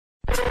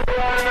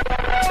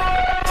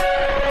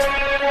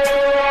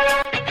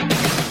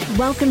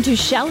Welcome to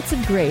Shouts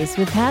of Grace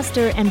with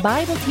pastor and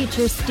Bible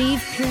teacher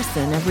Steve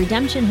Pearson of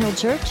Redemption Hill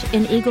Church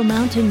in Eagle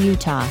Mountain,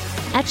 Utah.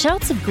 At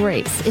Shouts of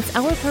Grace, it's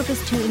our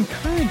purpose to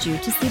encourage you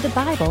to see the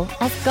Bible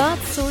as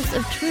God's source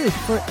of truth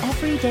for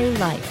everyday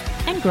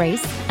life, and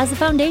grace as a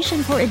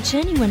foundation for a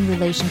genuine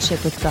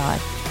relationship with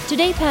God.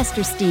 Today,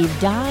 Pastor Steve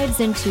dives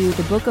into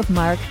the book of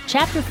Mark,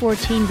 chapter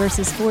 14,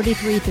 verses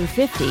 43 through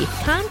 50,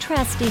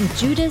 contrasting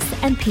Judas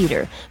and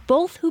Peter,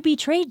 both who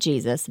betrayed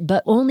Jesus,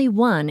 but only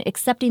one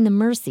accepting the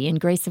mercy and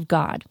grace of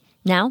God.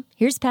 Now,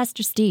 here's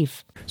Pastor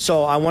Steve.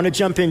 So I want to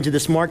jump into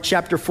this Mark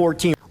chapter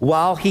 14.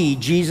 While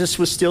Jesus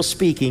was still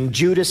speaking,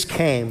 Judas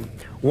came,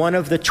 one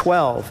of the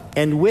 12,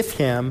 and with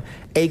him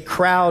a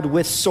crowd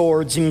with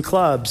swords and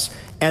clubs,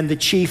 and the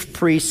chief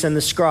priests and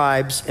the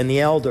scribes and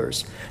the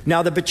elders.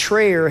 Now the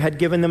betrayer had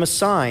given them a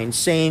sign,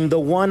 saying, "The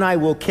one I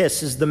will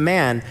kiss is the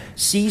man.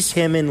 Seize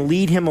him and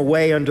lead him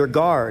away under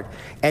guard."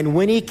 And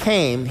when he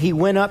came, he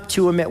went up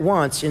to him at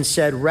once and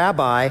said,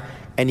 "Rabbi,"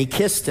 and he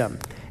kissed him.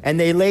 And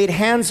they laid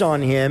hands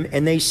on him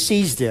and they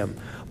seized him.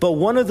 But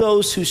one of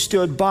those who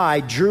stood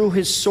by drew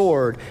his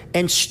sword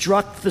and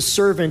struck the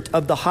servant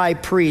of the high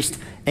priest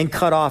and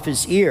cut off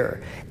his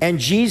ear. And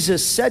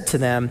Jesus said to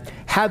them,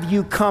 "Have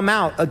you come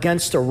out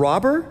against a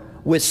robber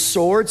with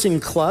swords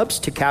and clubs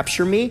to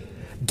capture me?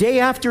 Day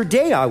after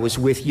day I was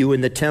with you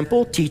in the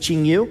temple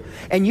teaching you,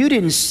 and you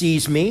didn't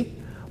seize me.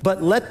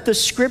 But let the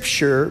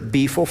scripture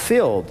be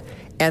fulfilled."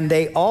 And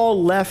they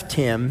all left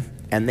him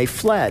and they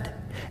fled.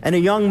 And a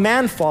young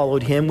man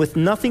followed him with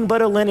nothing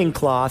but a linen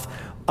cloth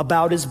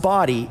about his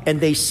body,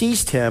 and they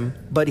seized him,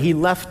 but he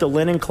left the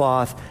linen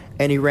cloth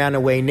and he ran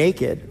away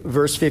naked.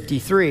 Verse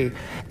 53,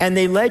 and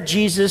they led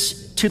Jesus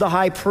to the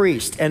high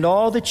priest, and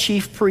all the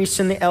chief priests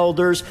and the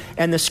elders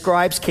and the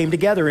scribes came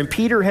together. And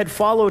Peter had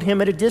followed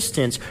him at a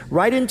distance,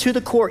 right into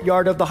the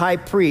courtyard of the high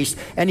priest,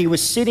 and he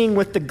was sitting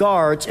with the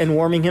guards and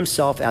warming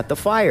himself at the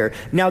fire.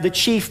 Now the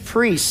chief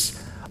priests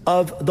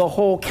of the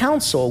whole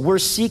council were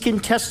seeking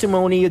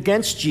testimony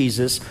against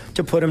Jesus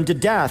to put him to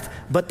death,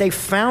 but they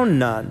found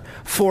none.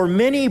 For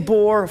many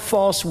bore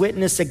false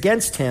witness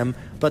against him,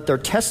 but their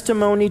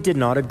testimony did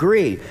not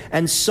agree.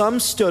 And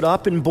some stood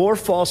up and bore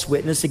false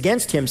witness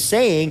against him,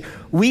 saying,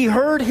 "We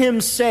heard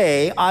him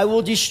say, 'I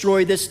will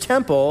destroy this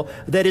temple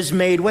that is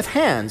made with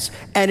hands,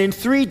 and in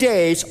 3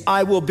 days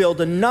I will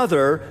build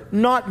another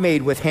not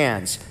made with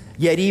hands.'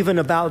 Yet even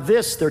about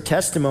this, their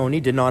testimony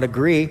did not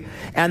agree.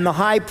 And the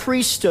high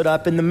priest stood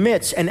up in the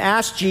midst and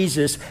asked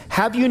Jesus,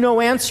 'Have you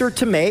no answer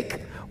to make?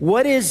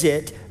 What is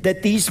it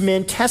that these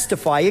men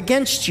testify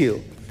against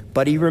you?'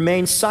 But he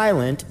remained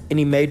silent, and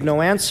he made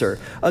no answer.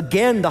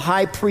 Again, the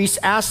high priest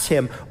asked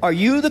him, 'Are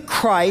you the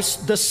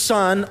Christ, the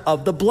Son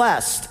of the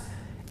Blessed?'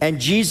 And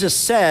Jesus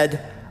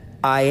said,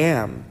 'I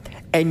am.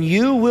 And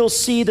you will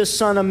see the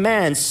Son of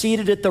Man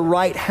seated at the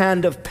right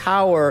hand of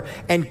power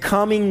and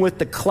coming with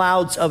the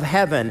clouds of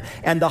heaven.'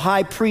 And the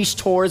high priest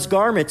tore his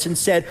garments and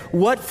said,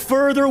 'What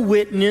further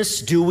witness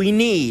do we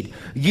need?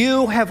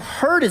 You have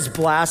heard his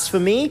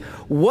blasphemy.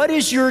 What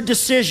is your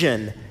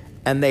decision?'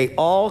 And they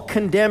all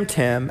condemned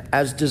him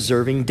as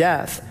deserving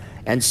death.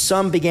 And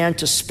some began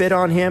to spit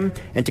on him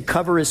and to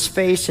cover his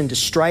face and to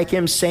strike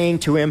him, saying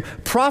to him,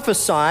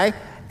 'Prophesy.'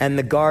 And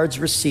the guards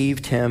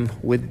received him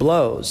with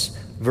blows."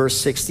 Verse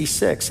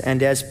 66,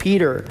 and as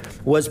Peter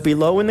was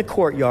below in the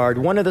courtyard,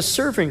 one of the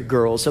servant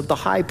girls of the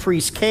high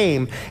priest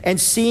came,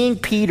 and seeing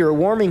Peter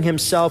warming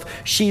himself,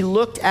 she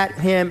looked at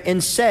him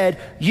and said,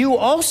 "You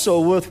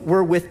also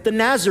were with the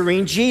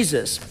Nazarene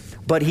Jesus."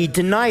 But he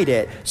denied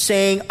it,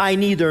 saying, "I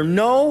neither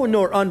know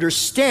nor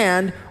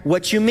understand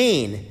what you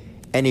mean."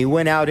 And he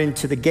went out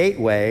into the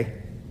gateway,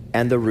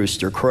 and the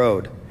rooster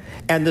crowed.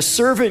 And the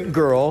servant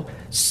girl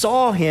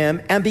saw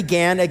him and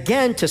began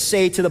again to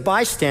say to the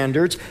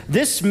bystanders,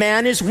 "This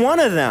man is one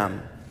of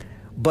them."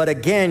 But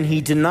again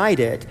he denied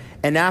it.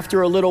 And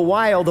after a little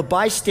while, the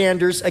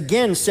bystanders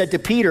again said to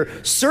Peter,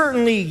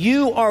 "Certainly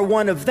you are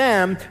one of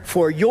them,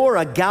 for you're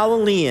a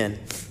Galilean."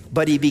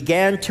 But he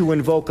began to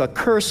invoke a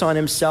curse on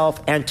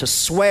himself and to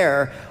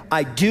swear,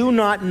 "I do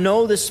not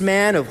know this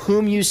man of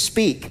whom you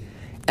speak."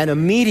 And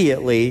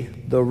immediately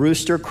the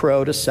rooster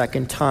crowed a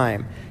second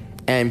time.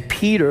 And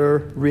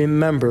Peter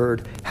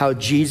remembered how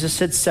Jesus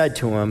had said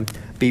to him,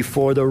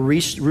 "Before the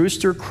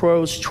rooster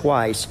crows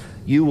twice,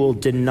 you will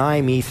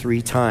deny me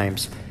 3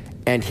 times.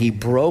 And he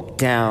broke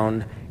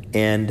down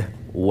and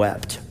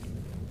wept.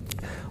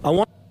 I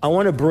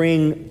want to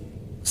bring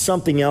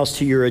something else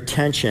to your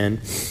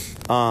attention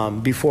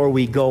before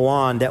we go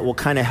on that will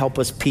kind of help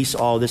us piece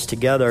all this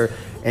together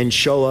and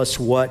show us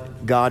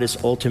what God is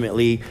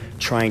ultimately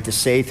trying to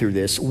say through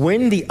this.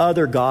 When the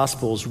other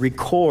Gospels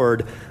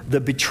record the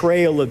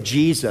betrayal of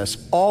Jesus,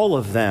 all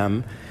of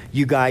them,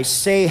 you guys,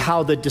 say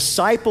how the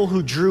disciple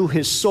who drew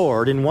his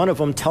sword, and one of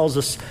them tells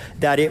us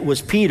that it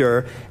was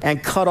Peter,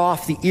 and cut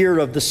off the ear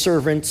of the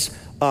servants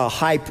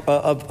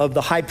of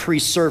the high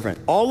priest's servant.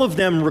 All of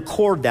them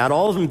record that.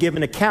 All of them give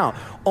an account.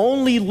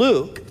 Only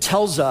Luke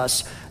tells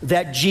us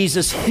that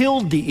Jesus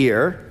healed the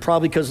ear,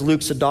 probably because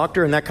Luke's a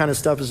doctor and that kind of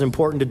stuff is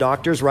important to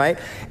doctors, right?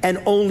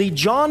 And only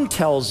John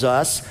tells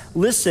us,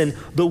 listen,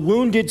 the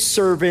wounded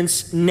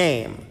servant's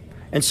name.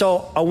 And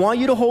so I want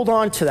you to hold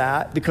on to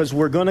that because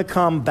we're going to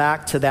come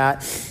back to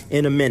that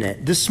in a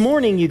minute. This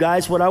morning, you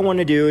guys, what I want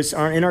to do is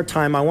in our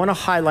time, I want to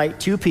highlight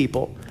two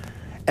people.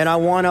 And I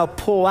want to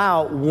pull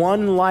out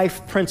one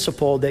life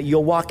principle that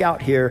you'll walk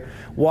out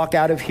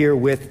of here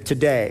with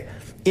today.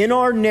 In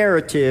our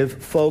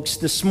narrative, folks,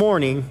 this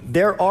morning,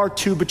 there are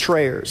two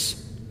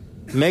betrayers.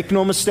 Make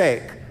no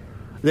mistake.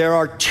 There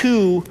are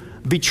two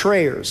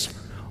betrayers.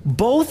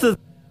 Both of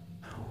them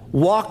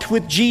walked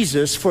with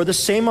Jesus for the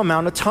same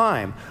amount of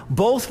time.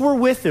 Both were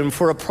with him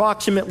for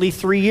approximately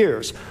 3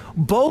 years.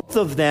 Both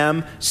of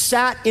them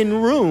sat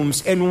in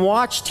rooms and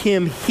watched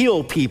him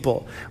heal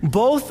people.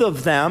 Both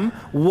of them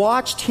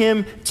watched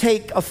him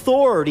take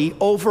authority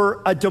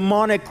over a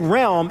demonic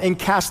realm and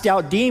cast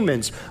out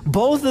demons.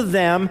 Both of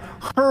them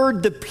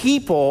heard the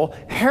people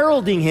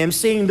heralding him,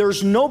 saying,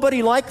 "There's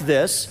nobody like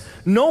this.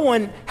 No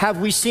one have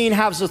we seen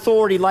has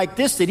authority like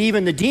this, that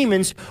even the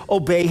demons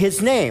obey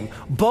his name."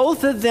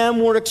 Both of them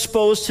were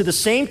exposed to the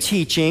same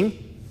teaching,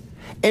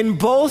 and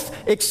both,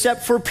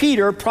 except for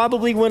Peter,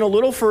 probably went a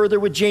little further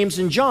with James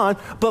and John,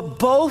 but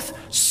both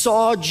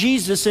saw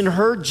Jesus and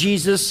heard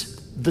Jesus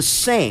the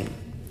same.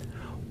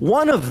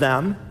 One of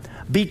them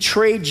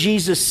betrayed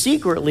Jesus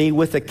secretly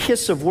with a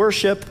kiss of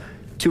worship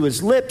to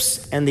his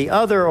lips, and the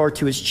other, or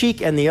to his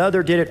cheek, and the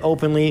other did it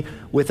openly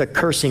with a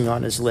cursing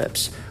on his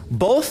lips.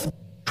 Both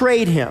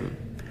betrayed him.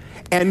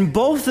 And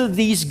both of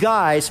these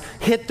guys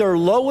hit their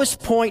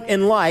lowest point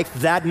in life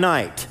that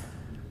night.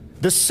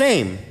 The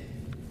same.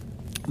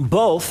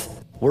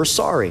 Both were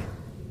sorry.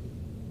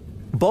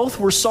 Both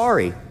were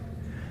sorry.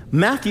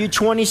 Matthew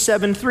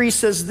 27:3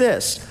 says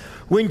this: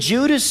 when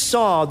Judas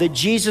saw that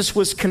Jesus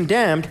was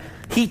condemned,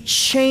 he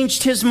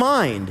changed his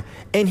mind,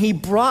 and he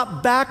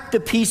brought back the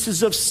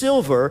pieces of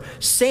silver,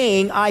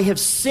 saying, "I have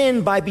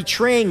sinned by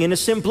betraying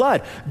innocent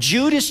blood."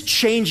 Judas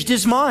changed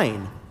his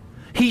mind.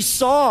 He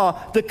saw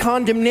the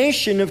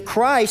condemnation of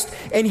Christ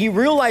and he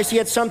realized he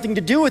had something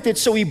to do with it.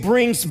 So he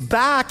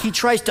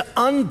tries to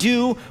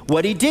undo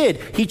what he did.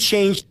 He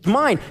changed his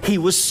mind. He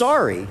was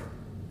sorry.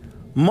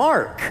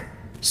 Mark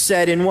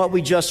said in what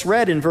we just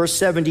read in verse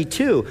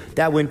 72,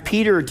 that when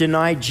Peter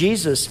denied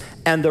Jesus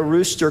and the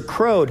rooster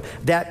crowed,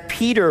 that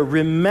Peter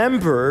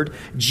remembered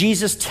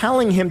Jesus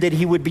telling him that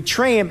he would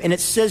betray him. And it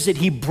says that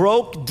he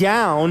broke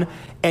down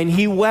and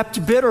he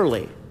wept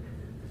bitterly.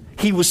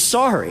 He was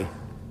sorry.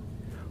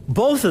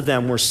 Both of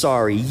them were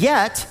sorry.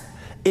 Yet,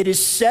 it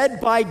is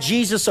said by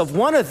Jesus of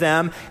one of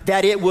them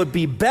that it would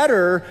be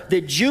better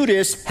that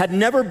Judas had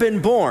never been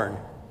born.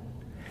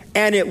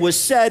 And it was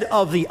said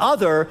of the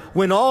other,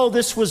 when all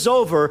this was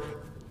over,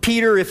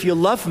 "Peter, if you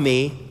love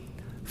me,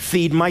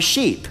 feed my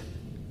sheep."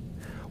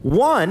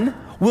 One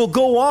will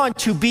go on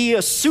to be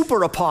a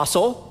super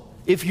apostle,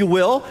 if you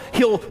will.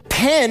 He'll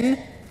pen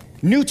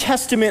New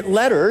Testament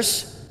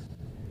letters,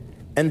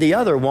 and the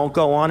other won't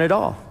go on at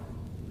all.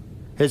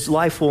 His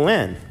life will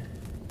end.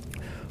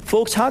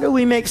 Folks, how do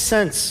we make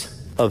sense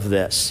of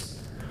this?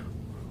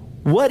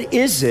 What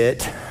is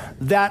it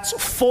that's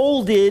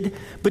folded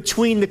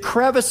between the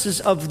crevices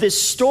of this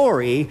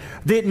story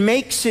that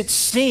makes it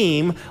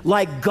seem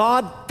like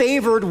God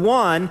favored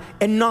one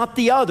and not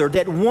the other,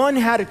 that one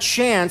had a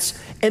chance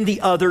and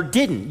the other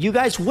didn't? You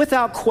guys,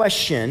 without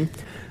question,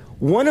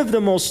 one of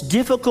the most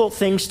difficult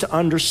things to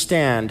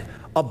understand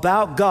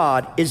about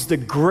God is the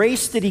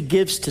grace that he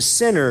gives to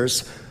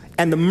sinners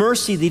and the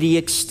mercy that he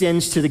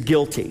extends to the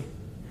guilty.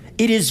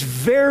 It is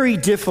very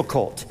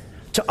difficult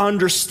to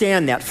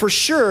understand that. For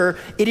sure,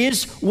 it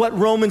is what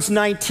Romans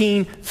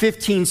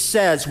 19:15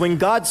 says. When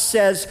God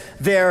says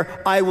there,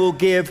 "I will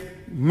give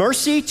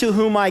mercy to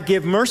whom I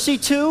give mercy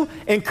to,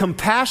 and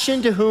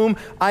compassion to whom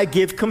I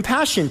give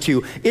compassion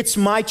to." It's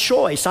my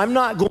choice. I'm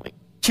not going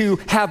to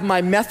have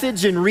my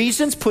methods and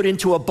reasons put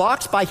into a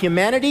box by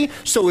humanity.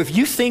 So if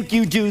you think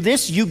you do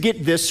this, you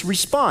get this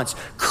response.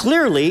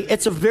 Clearly,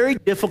 it's a very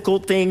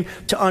difficult thing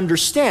to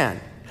understand.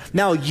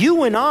 Now,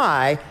 you and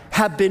I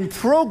have been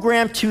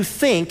programmed to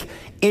think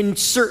in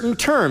certain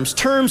terms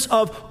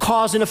of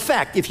cause and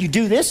effect. If you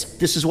do this,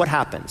 this is what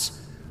happens,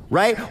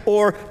 right?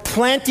 Or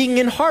planting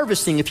and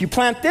harvesting. If you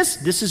plant this,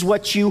 this is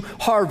what you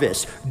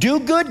harvest. Do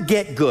good,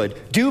 get good.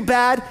 Do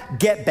bad,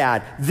 get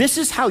bad. This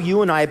is how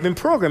you and I have been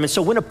programmed. And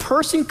so when a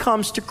person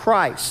comes to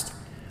Christ,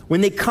 when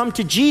they come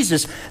to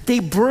Jesus, they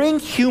bring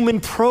human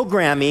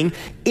programming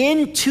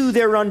into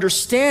their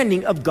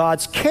understanding of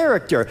God's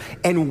character.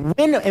 And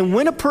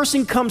when a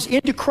person comes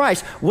into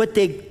Christ, what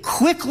they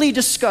quickly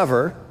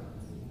discover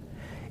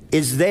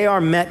is they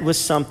are met with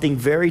something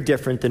very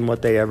different than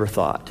what they ever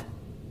thought.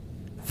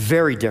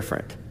 Very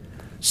different.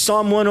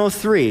 Psalm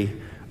 103,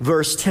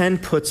 verse 10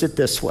 puts it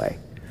this way: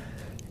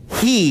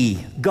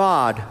 He,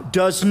 God,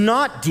 does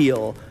not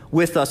deal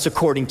with us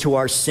according to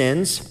our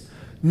sins,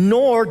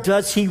 nor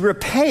does he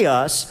repay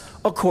us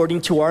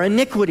according to our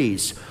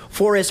iniquities.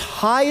 For as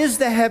high as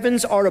the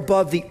heavens are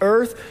above the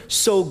earth,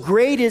 so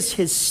great is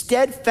his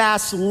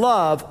steadfast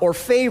love or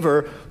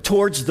favor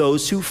towards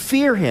those who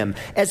fear him.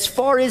 As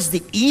far as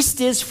the east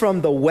is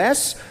from the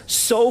west,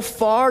 so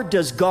far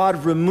does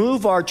God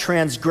remove our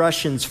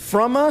transgressions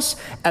from us.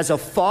 As a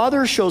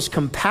father shows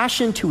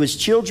compassion to his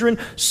children,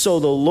 so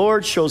the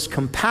Lord shows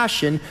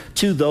compassion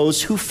to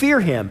those who fear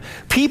him.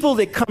 People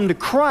that come to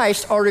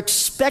Christ are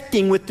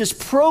expecting with this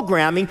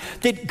programming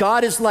that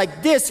God is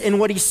like this, and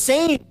what he's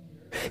saying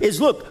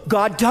is, look,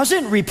 God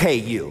doesn't repay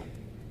you.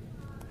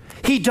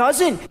 He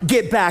doesn't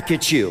get back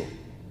at you.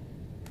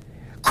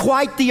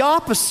 Quite the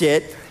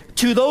opposite.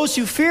 To those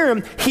who fear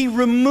him, he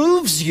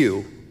removes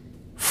you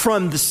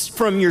from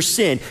your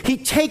sin. He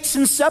takes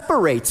and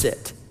separates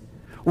it.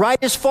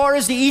 Right as far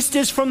as the east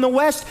is from the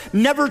west,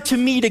 never to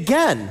meet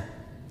again.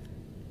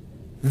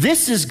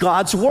 This is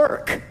God's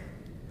work.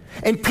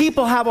 And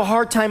people have a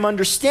hard time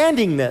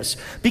understanding this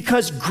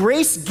because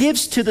grace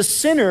gives to the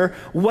sinner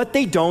what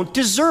they don't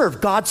deserve,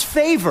 God's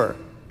favor.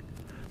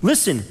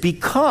 Listen,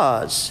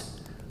 because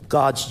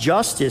God's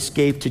justice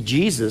gave to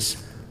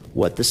Jesus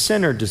what the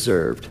sinner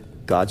deserved,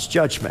 God's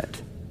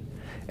judgment.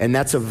 And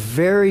that's a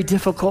very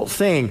difficult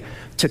thing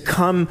to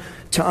come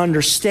to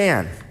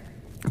understand.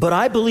 But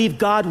I believe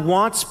God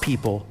wants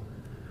people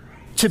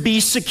to be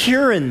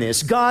secure in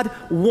this. God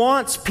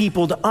wants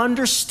people to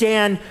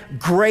understand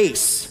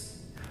grace.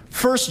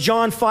 1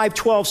 John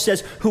 5:12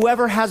 says,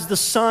 whoever has the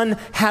Son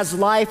has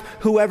life.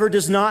 Whoever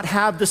does not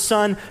have the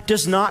Son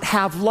does not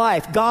have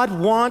life. God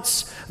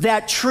wants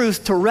that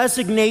truth to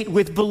resonate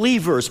with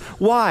believers.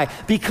 Why?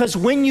 Because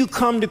when you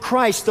come to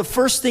Christ, the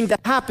first thing that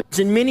happens,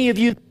 and many of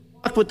you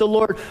walk with the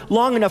Lord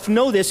long enough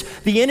know this,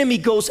 the enemy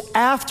goes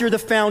after the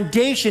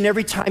foundation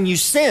every time you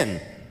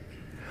sin.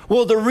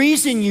 Well, the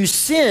reason you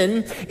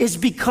sin is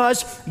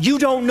because you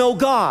don't know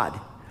God.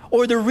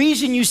 Or the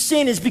reason you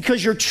sin is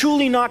because you're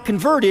truly not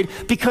converted,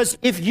 because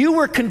if you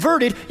were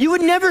converted, you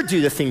would never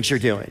do the things you're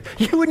doing.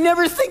 You would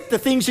never think the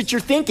things that you're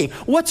thinking.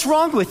 What's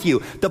wrong with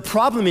you? The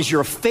problem is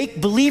you're a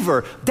fake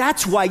believer.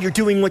 That's why you're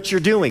doing what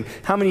you're doing.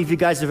 How many of you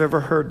guys have ever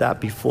heard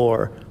that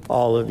before?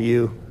 All of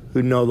you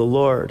who know the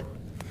Lord.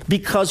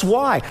 Because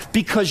why?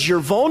 Because you're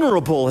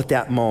vulnerable at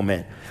that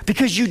moment.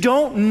 Because you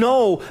don't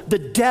know the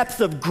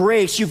depth of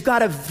grace. You've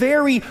got a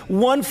very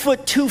 1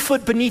 foot, 2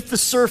 foot beneath the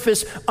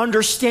surface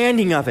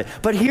understanding of it.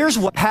 But here's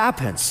what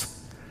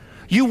happens.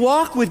 You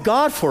walk with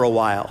God for a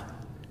while,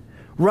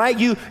 right?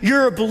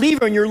 You're a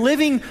believer and you're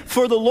living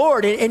for the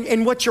Lord.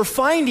 And what you're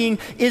finding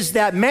is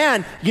that,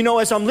 man,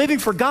 as I'm living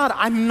for God,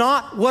 I'm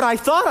not what I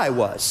thought I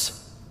was.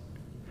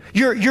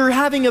 You're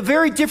having a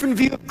very different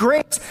view of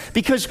grace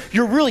because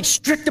you're really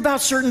strict about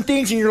certain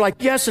things and you're like,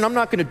 yes, and I'm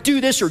not going to do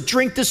this or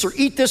drink this or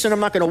eat this and I'm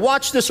not going to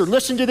watch this or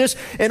listen to this.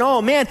 And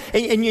oh man,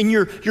 and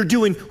you're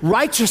doing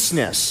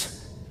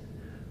righteousness,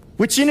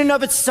 which in and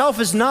of itself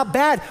is not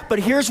bad. But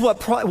here's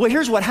what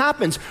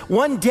happens.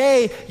 One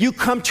day you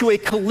come to a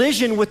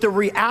collision with the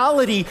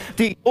reality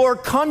that your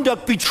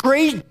conduct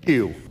betrayed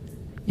you.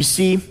 You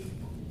see,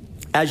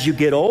 as you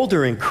get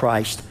older in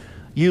Christ,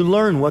 you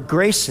learn what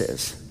grace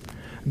is.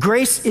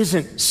 Grace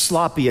isn't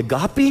sloppy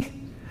agape.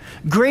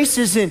 Grace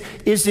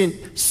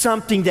isn't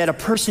something that a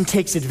person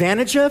takes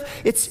advantage of.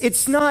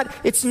 It's not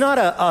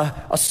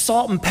a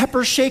salt and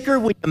pepper shaker.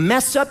 When you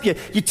mess up,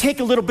 you take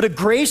a little bit of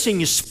grace and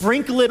you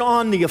sprinkle it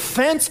on the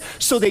offense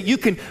so that you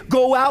can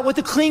go out with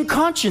a clean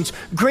conscience.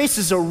 Grace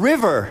is a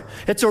river.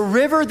 It's a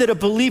river that a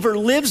believer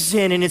lives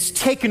in and it's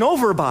taken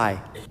over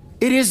by.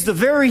 It is the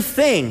very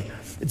thing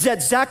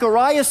that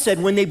Zechariah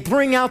said when they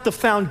bring out the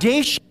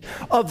foundation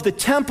of the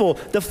temple,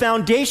 the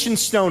foundation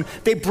stone,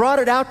 they brought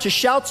it out to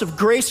shouts of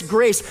grace,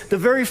 grace. The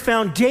very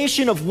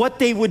foundation of what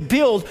they would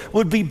build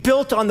would be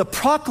built on the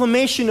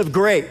proclamation of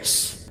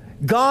grace.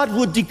 God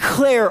would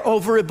declare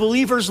over a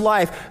believer's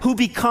life who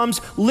becomes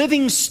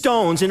living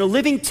stones in a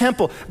living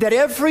temple that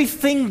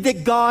everything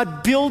that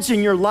God builds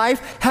in your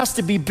life has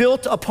to be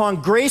built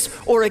upon grace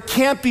or it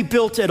can't be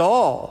built at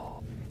all.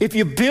 If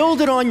you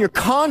build it on your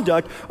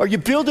conduct or you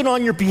build it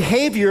on your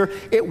behavior,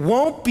 it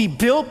won't be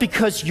built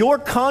because your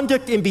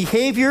conduct and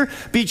behavior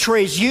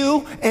betrays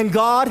you and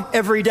God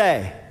every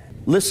day.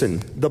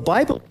 Listen, the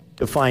Bible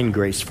defines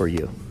grace for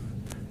you,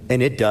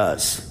 and it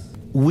does.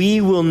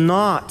 We will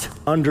not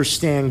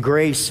understand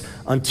grace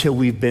until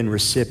we've been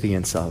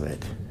recipients of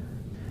it.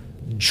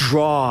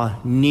 Draw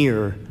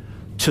near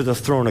to the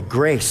throne of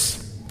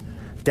grace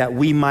that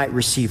we might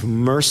receive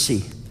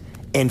mercy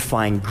and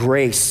find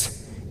grace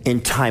in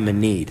time of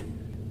need.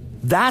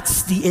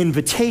 That's the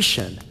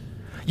invitation.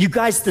 You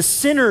guys, the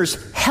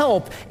sinner's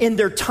help in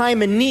their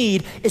time of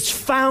need is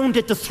found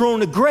at the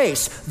throne of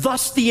grace.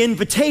 Thus the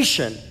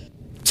invitation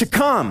to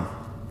come.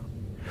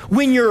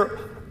 When you're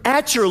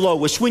at your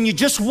lowest, when you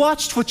just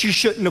watched what you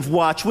shouldn't have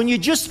watched, when you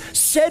just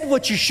said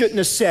what you shouldn't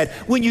have said,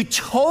 when you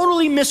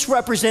totally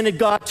misrepresented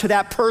God to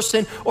that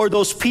person or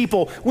those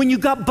people, when you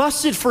got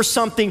busted for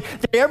something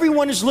that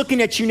everyone is looking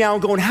at you now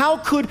and going, how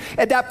could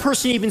that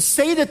person even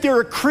say that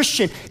they're a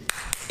Christian?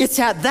 It's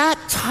at that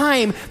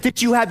time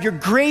that you have your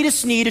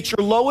greatest need, at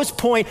your lowest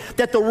point,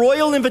 that the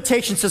royal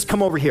invitation says,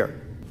 come over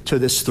here. to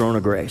this throne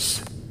of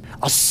grace.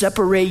 I'll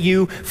separate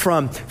you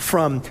from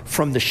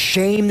the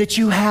shame that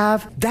you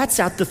have. That's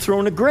at the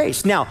throne of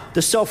grace. Now,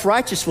 the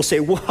self-righteous will say,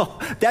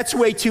 well, that's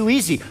way too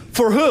easy.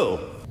 For who?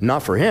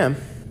 Not for him.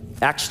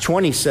 Acts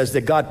 20 says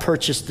that God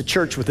purchased the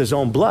church with his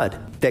own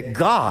blood. That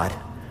God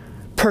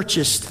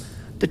purchased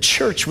the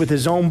church with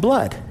his own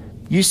blood.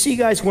 You see,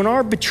 guys, when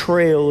our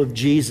betrayal of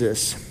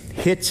Jesus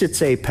hits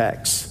its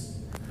apex,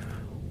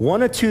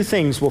 one of two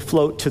things will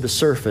float to the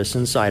surface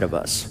inside of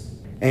us.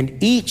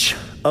 And each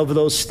of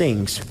those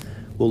things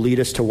will lead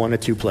us to one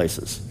of two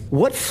places.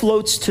 What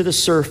floats to the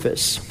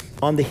surface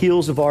on the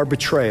heels of our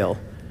betrayal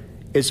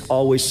is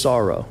always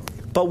sorrow.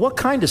 But what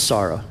kind of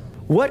sorrow?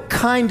 What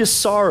kind of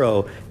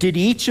sorrow did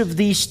each of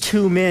these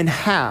two men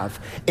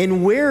have?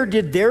 And where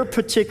did their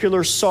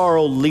particular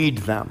sorrow lead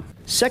them?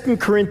 2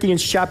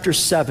 Corinthians chapter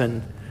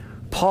 7,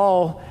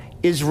 Paul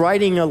is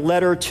writing a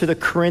letter to the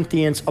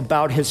Corinthians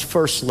about his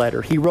first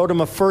letter. He wrote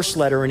him a first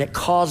letter and it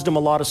caused him a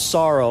lot of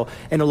sorrow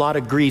and a lot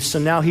of grief. So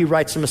now he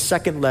writes him a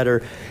second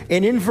letter.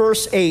 And in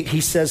verse 8, he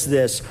says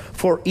this,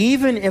 "For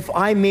even if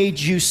I made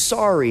you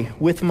sorry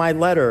with my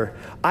letter,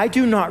 I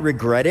do not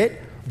regret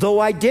it, though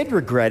I did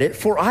regret it,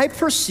 for I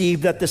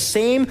perceive that the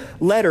same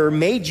letter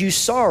made you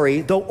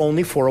sorry, though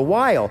only for a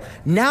while.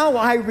 Now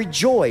I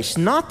rejoice,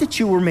 not that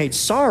you were made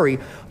sorry,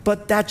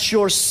 but that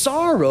your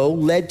sorrow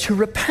led to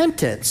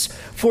repentance.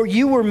 For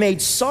you were made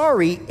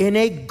sorry in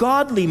a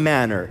godly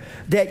manner,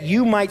 that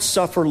you might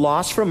suffer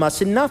loss from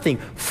us in nothing.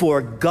 For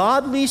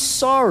godly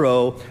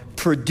sorrow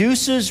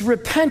produces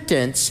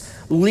repentance,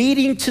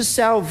 leading to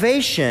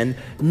salvation,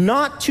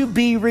 not to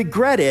be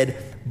regretted,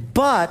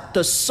 but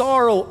the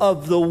sorrow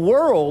of the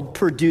world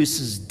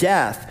produces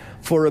death.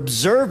 For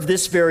observe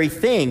this very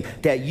thing,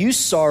 that you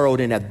sorrowed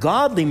in a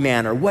godly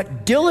manner,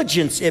 what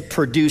diligence it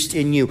produced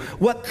in you,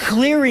 what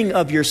clearing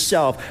of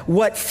yourself,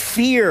 what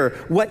fear,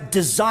 what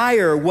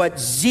desire, what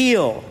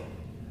zeal."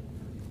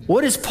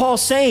 What is Paul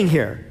saying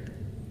here?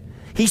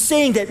 He's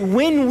saying that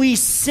when we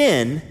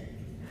sin,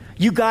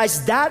 you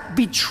guys, that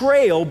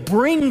betrayal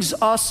brings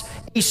us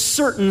a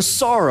certain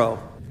sorrow.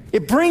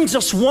 It brings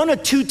us one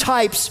of two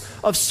types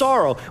of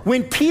sorrow.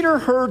 When Peter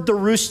heard the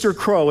rooster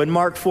crow in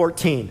Mark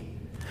 14,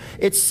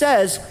 it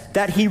says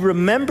that he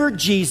remembered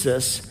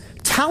Jesus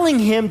telling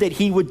him that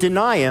he would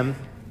deny him,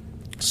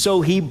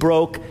 so he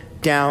broke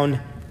down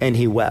and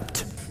he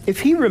wept.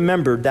 If he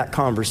remembered that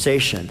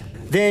conversation,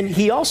 then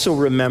he also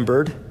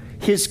remembered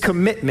his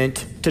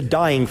commitment to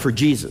dying for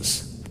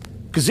Jesus,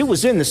 because it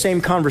was in the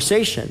same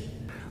conversation.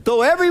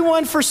 "Though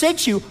everyone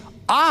forsakes you,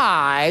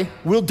 I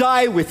will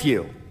die with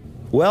you."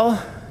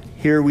 Well,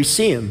 here we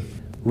see him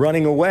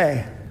running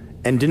away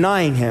and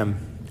denying him,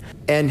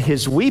 and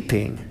his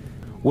weeping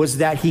was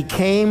that he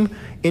came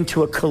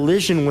into a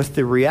collision with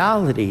the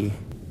reality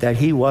that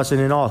he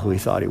wasn't at all who he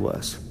thought he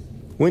was.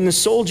 When the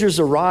soldiers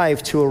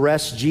arrived to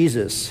arrest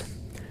Jesus,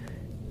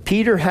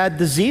 Peter had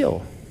the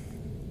zeal.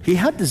 He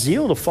had the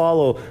zeal to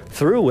follow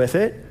through with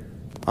it.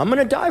 I'm going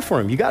to die for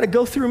him. You got to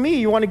go through me.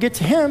 You want to get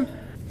to him.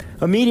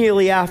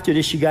 Immediately after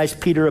this, you guys,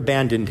 Peter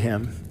abandoned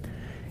him.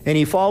 And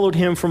he followed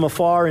him from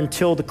afar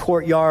until the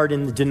courtyard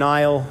in the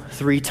denial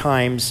 3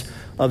 times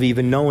of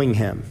even knowing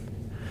him.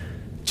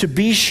 To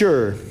be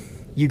sure,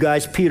 you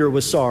guys, Peter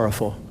was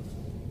sorrowful.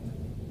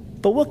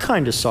 But what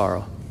kind of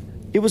sorrow?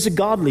 It was a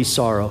godly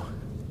sorrow.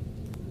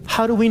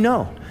 How do we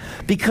know?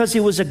 Because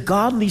it was a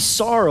godly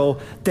sorrow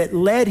that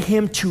led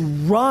him to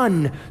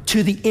run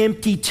to the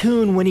empty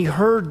tomb when he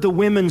heard the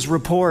women's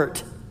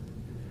report.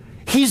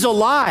 He's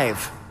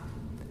alive.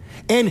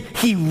 And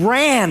he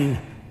ran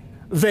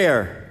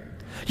there.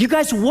 You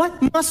guys,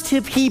 what must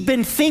have he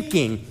been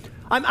thinking?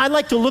 I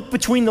like to look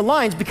between the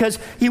lines because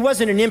he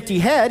wasn't an empty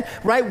head,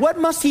 right? What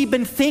must he have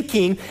been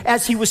thinking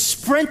as he was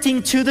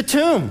sprinting to the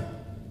tomb?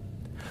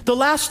 The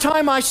last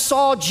time I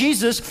saw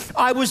Jesus,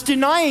 I was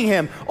denying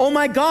him. Oh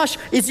my gosh,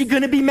 is he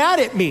going to be mad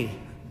at me?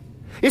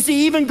 Is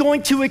he even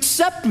going to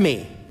accept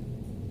me?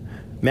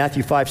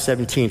 Matthew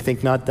 5:17,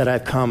 think not that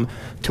I've come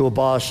to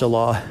abolish the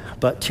law,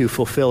 but to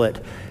fulfill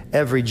it,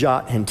 every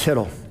jot and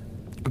tittle.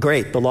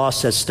 Great, the law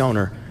says stone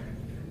her.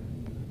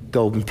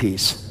 Go in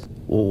peace.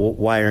 Well,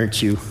 why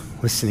aren't you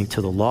listening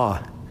to the law?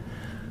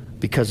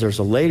 Because there's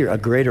a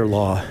greater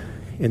law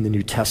in the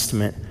New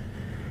Testament,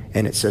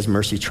 and it says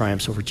mercy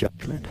triumphs over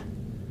judgment.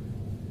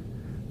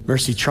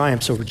 Mercy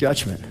triumphs over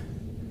judgment.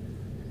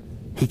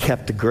 He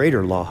kept the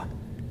greater law.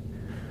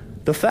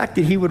 The fact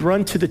that he would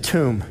run to the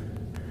tomb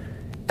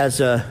as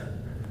a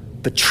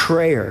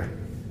betrayer,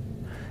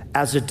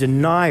 as a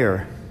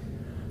denier,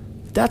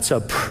 that's a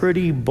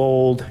pretty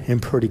bold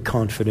and pretty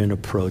confident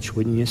approach,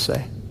 wouldn't you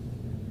say?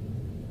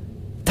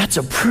 That's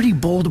a pretty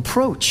bold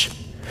approach.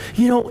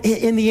 You know,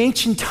 in the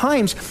ancient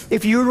times,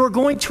 if you were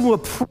going to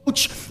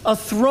approach a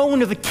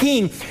throne of a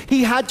king,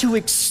 he had to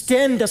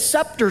extend a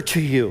scepter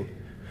to you.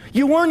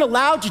 You weren't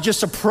allowed to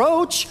just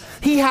approach.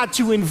 He had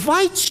to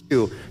invite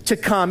you to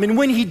come. And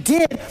when he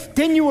did,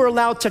 then you were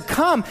allowed to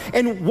come.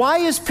 And why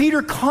is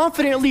Peter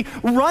confidently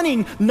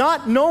running,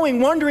 not knowing,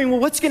 wondering, well,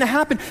 what's going to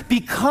happen?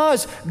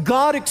 Because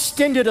God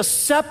extended a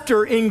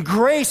scepter in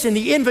grace, and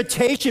the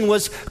invitation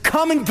was,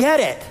 come and get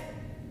it.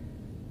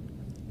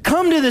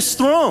 Come to this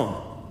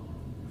throne.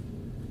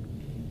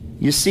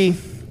 You see,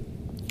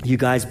 you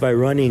guys, by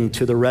running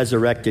to the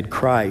resurrected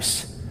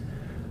Christ,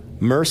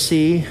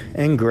 mercy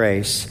and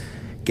grace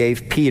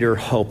gave Peter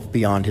hope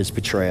beyond his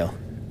betrayal.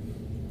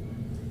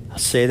 I'll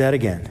say that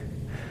again.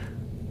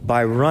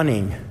 By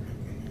running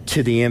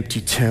to the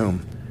empty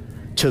tomb,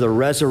 to the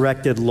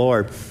resurrected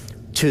Lord,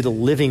 to the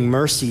living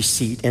mercy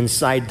seat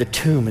inside the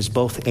tomb as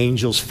both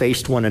angels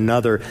faced one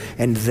another.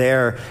 And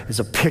there is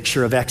a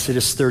picture of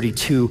Exodus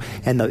 32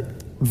 and the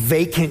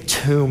vacant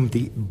tomb,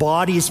 the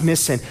body's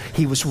missing.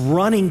 He was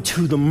running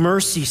to the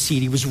mercy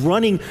seat. He was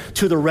running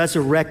to the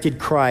resurrected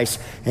Christ.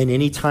 And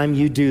anytime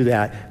you do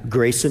that,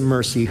 grace and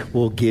mercy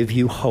will give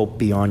you hope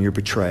beyond your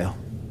betrayal.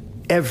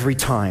 Every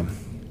time.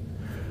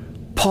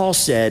 Paul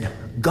said,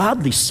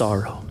 godly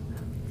sorrow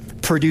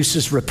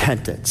produces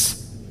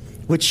repentance,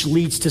 which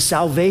leads to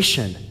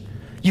salvation.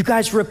 You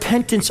guys,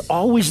 repentance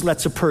always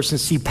lets a person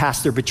see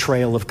past their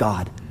betrayal of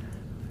God.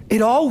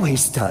 It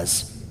always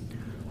does.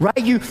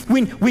 Right?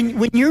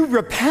 When you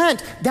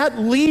repent, that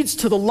leads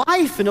to the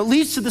life and it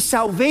leads to the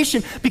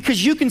salvation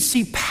because you can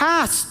see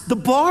past the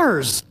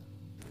bars.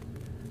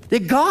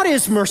 That God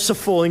is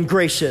merciful and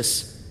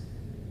gracious.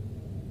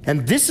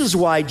 And this is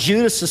why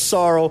Judas'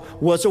 sorrow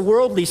was a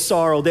worldly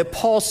sorrow that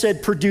Paul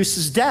said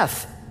produces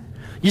death.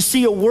 You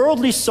see, a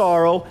worldly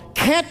sorrow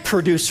can't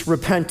produce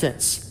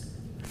repentance.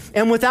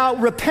 And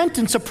without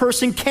repentance, a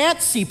person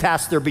can't see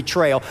past their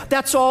betrayal.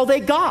 That's all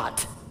they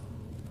got.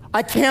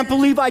 I can't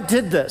believe I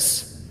did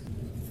this.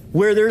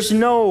 Where there's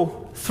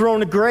no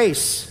throne of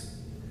grace,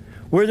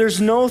 where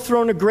there's no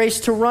throne of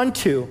grace to run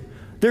to,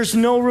 there's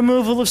no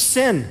removal of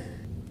sin.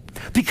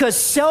 Because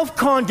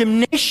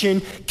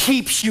self-condemnation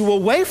keeps you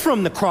away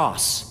from the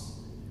cross.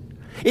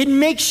 It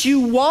makes you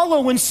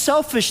wallow in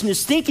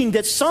selfishness, thinking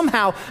that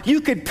somehow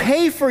you could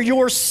pay for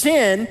your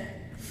sin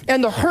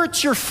and the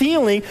hurts you're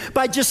feeling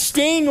by just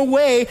staying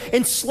away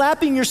and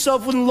slapping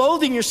yourself and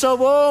loathing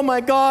yourself. Oh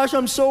my gosh,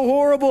 I'm so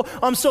horrible,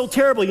 I'm so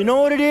terrible. You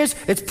know what it is?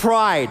 It's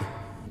pride.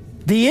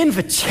 The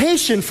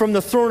invitation from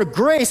the throne of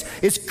grace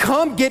is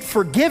come get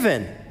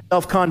forgiven.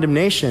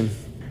 Self-condemnation,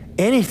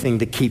 anything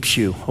that keeps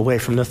you away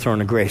from the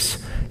throne of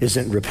grace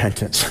isn't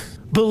repentance.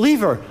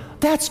 Believer,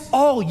 that's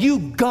all you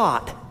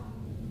got.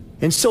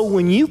 And so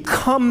when you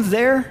come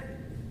there,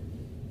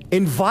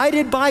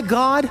 invited by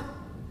God,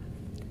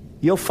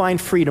 you'll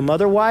find freedom.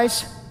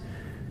 Otherwise,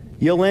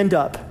 you'll end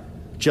up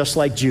just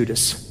like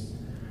Judas,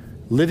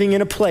 living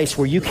in a place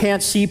where you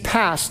can't see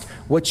past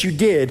what you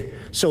did.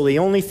 So the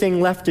only thing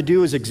left to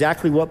do is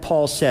exactly what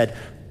Paul said.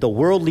 The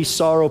worldly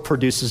sorrow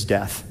produces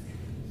death.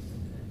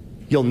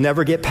 You'll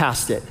never get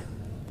past it.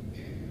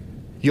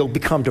 You'll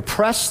become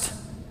depressed.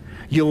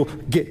 You'll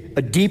get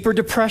a deeper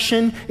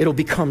depression. It'll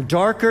become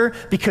darker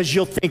because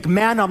you'll think,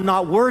 man, I'm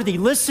not worthy.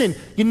 Listen,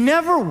 you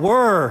never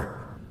were.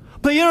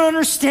 But you don't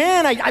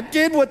understand. I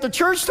did what the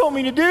church told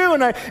me to do,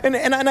 and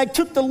I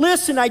took the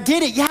list and I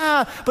did it.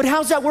 Yeah, but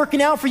how's that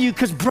working out for you?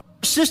 Because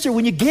sister,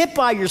 when you get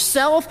by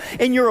yourself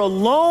and you're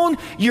alone,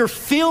 you're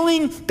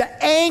feeling the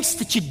angst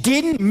that you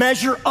didn't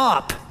measure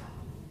up.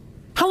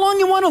 How long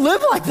you want to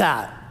live like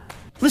that?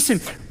 Listen,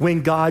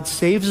 when God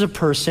saves a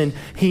person,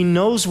 he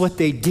knows what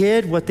they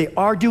did, what they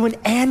are doing,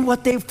 and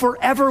what they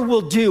forever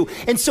will do.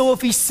 And so if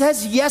he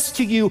says yes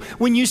to you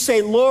when you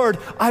say, Lord,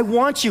 I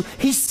want you,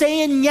 he's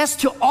saying yes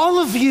to all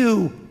of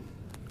you,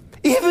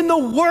 even the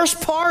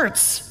worst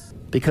parts,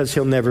 because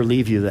he'll never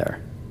leave you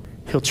there.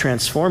 He'll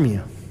transform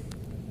you.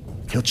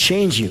 He'll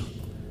change you.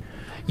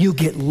 You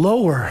get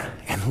lower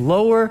and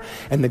lower,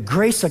 and the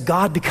grace of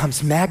God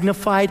becomes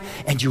magnified,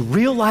 and you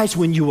realize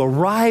when you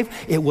arrive,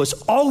 it was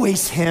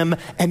always him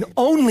and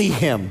only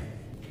him.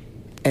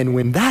 And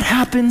when that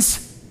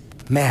happens,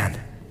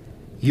 man,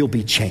 you'll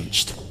be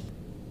changed.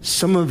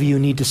 Some of you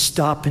need to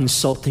stop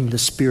insulting the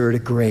Spirit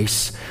of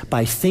grace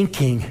by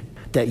thinking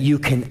that you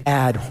can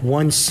add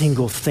one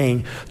single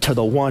thing to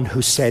the one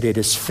who said it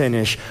is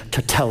finished,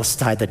 to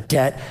Telestai. The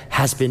debt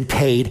has been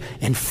paid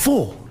in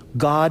full.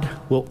 God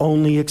will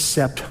only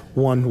accept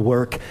one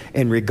work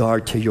in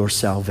regard to your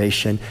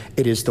salvation.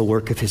 It is the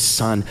work of his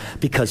Son,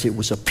 because it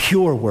was a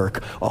pure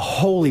work, a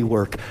holy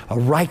work, a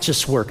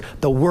righteous work,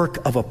 the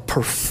work of a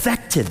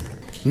perfected,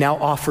 now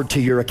offered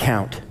to your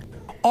account.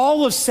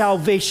 All of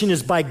salvation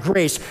is by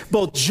grace,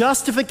 both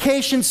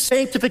justification,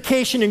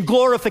 sanctification, and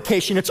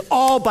glorification. It's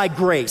all by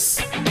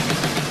grace.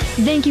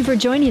 Thank you for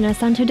joining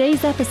us on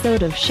today's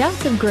episode of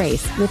Shouts of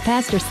Grace with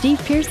Pastor Steve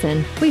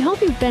Pearson. We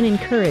hope you've been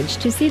encouraged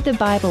to see the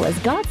Bible as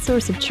God's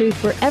source of truth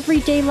for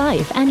everyday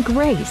life and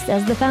grace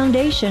as the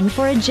foundation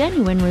for a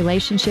genuine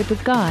relationship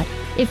with God.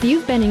 If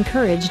you've been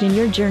encouraged in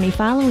your journey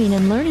following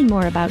and learning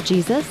more about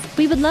Jesus,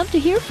 we would love to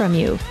hear from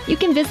you. You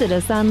can visit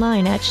us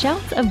online at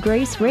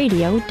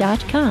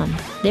shoutsofgraceradio.com.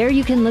 There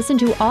you can listen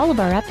to all of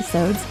our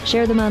episodes,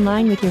 share them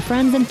online with your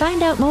friends, and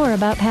find out more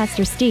about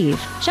Pastor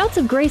Steve. Shouts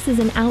of Grace is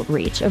an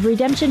outreach of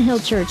Redemption Hill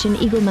Church in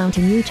Eagle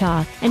Mountain,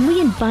 Utah, and we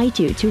invite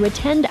you to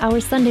attend our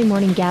Sunday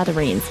morning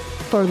gatherings.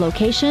 For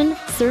location,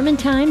 sermon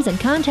times, and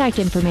contact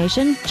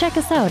information, check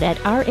us out at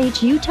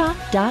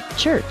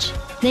rhutah.church.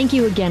 Thank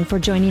you again for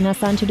joining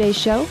us on today's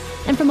show.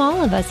 And from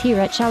all of us here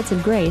at Shouts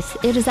of Grace,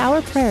 it is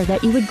our prayer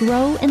that you would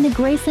grow in the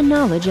grace and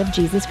knowledge of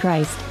Jesus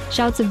Christ.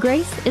 Shouts of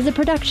Grace is a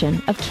production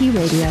of Key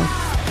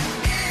Radio.